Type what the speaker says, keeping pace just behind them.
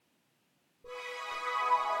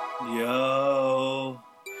Yo,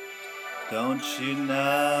 don't you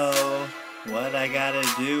know what I gotta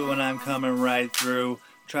do when I'm coming right through?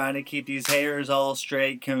 Trying to keep these haters all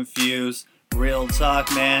straight confused. Real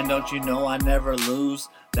talk, man, don't you know I never lose?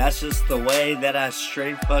 That's just the way that I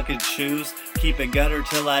straight fucking choose. Keep it gutter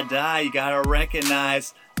till I die, you gotta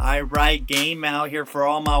recognize I write game out here for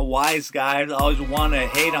all my wise guys. Always wanna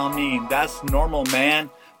hate on me, that's normal,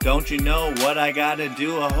 man. Don't you know what I gotta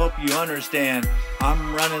do? I hope you understand.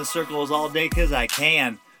 I'm running circles all day cause I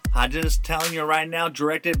can. I just telling you right now,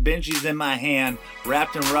 directed Benji's in my hand.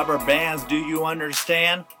 Wrapped in rubber bands, do you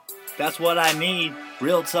understand? That's what I need,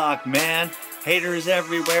 real talk, man. Haters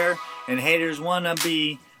everywhere, and haters wanna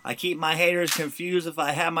be. I keep my haters confused. If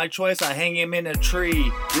I have my choice, I hang him in a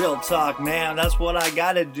tree. Real talk, man, that's what I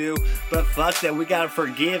gotta do. But fuck that, we gotta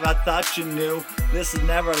forgive, I thought you knew. This is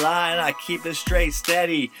never lying, I keep it straight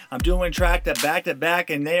steady. I'm doing track to back,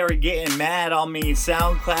 and they are getting mad on me.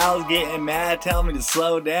 SoundCloud's getting mad, tell me to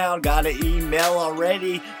slow down. Got an email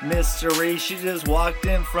already, mystery. She just walked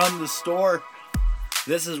in from the store.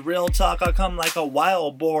 This is real talk, I come like a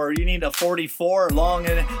wild boar. You need a 44 long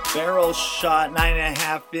and barrel shot,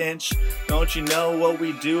 9.5 inch. Don't you know what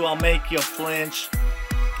we do? I'll make you flinch.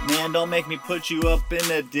 Man, don't make me put you up in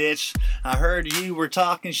a ditch. I heard you were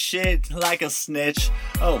talking shit like a snitch.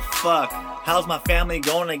 Oh fuck, how's my family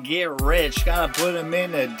gonna get rich? Gotta put them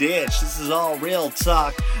in a ditch. This is all real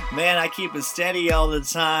talk. Man, I keep it steady all the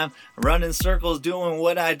time. Running circles, doing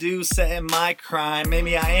what I do, setting my crime.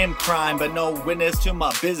 Maybe I am crime, but no witness to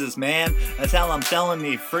my business, man. That's how I'm telling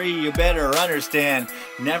me free, you better understand.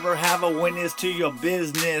 Never have a witness to your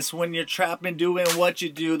business. When you're trapping, doing what you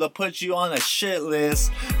do, they'll put you on a shit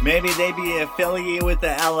list. Maybe they be affiliated with the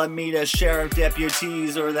Alameda Sheriff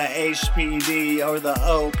Deputies or the HPD or the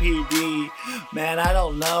OPD. Man, I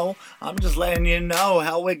don't know. I'm just letting you know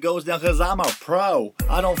how it goes down cause I'm a pro.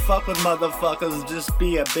 I don't fuck with motherfuckers, just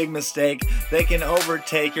be a big mistake. They can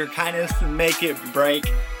overtake your kindness and make it break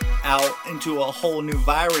out into a whole new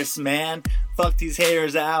virus, man. Fuck these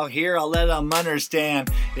haters out here, I'll let them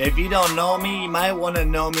understand. If you don't know me, you might want to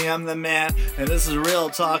know me, I'm the man. And this is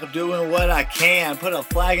real talk, I'm doing what I can. Put a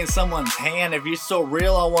flag in someone's hand. If you're so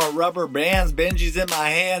real, I want rubber bands. Benji's in my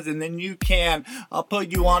hands, and then you can. I'll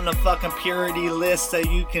put you on the fucking purity list so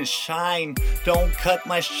you can shine. Don't cut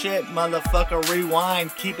my shit, motherfucker,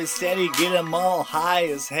 rewind. Keep it steady, get them all high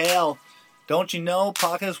as hell. Don't you know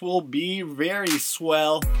pockets will be very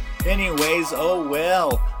swell. Anyways, oh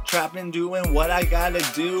well. Trapping, doing what I gotta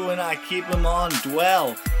do, and I keep them on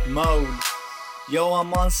dwell mode. Yo,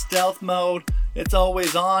 I'm on stealth mode. It's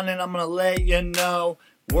always on, and I'm gonna let you know.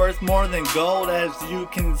 Worth more than gold, as you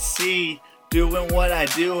can see. Doing what I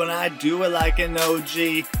do, and I do it like an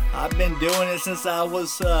OG. I've been doing it since I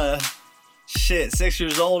was 6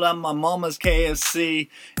 years old. I'm my mama's KFC.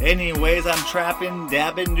 Anyways, I'm trapping,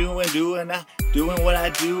 dabbing, doing what I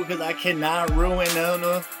do, cause I cannot ruin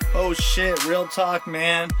no. Oh shit, real talk,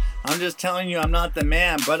 man. I'm just telling you I'm not the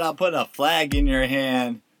man, but I'll put a flag in your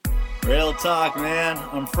hand. Real talk, man.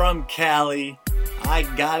 I'm from Cali. I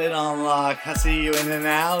got it on lock. I see you in an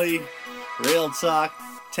alley. Real talk,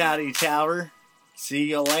 Towdy Tower. See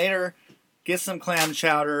you later. Get some clam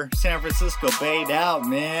chowder. San Francisco bayed out,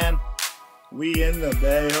 man. We in the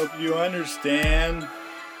bay, hope you understand.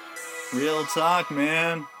 Real talk,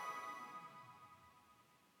 man.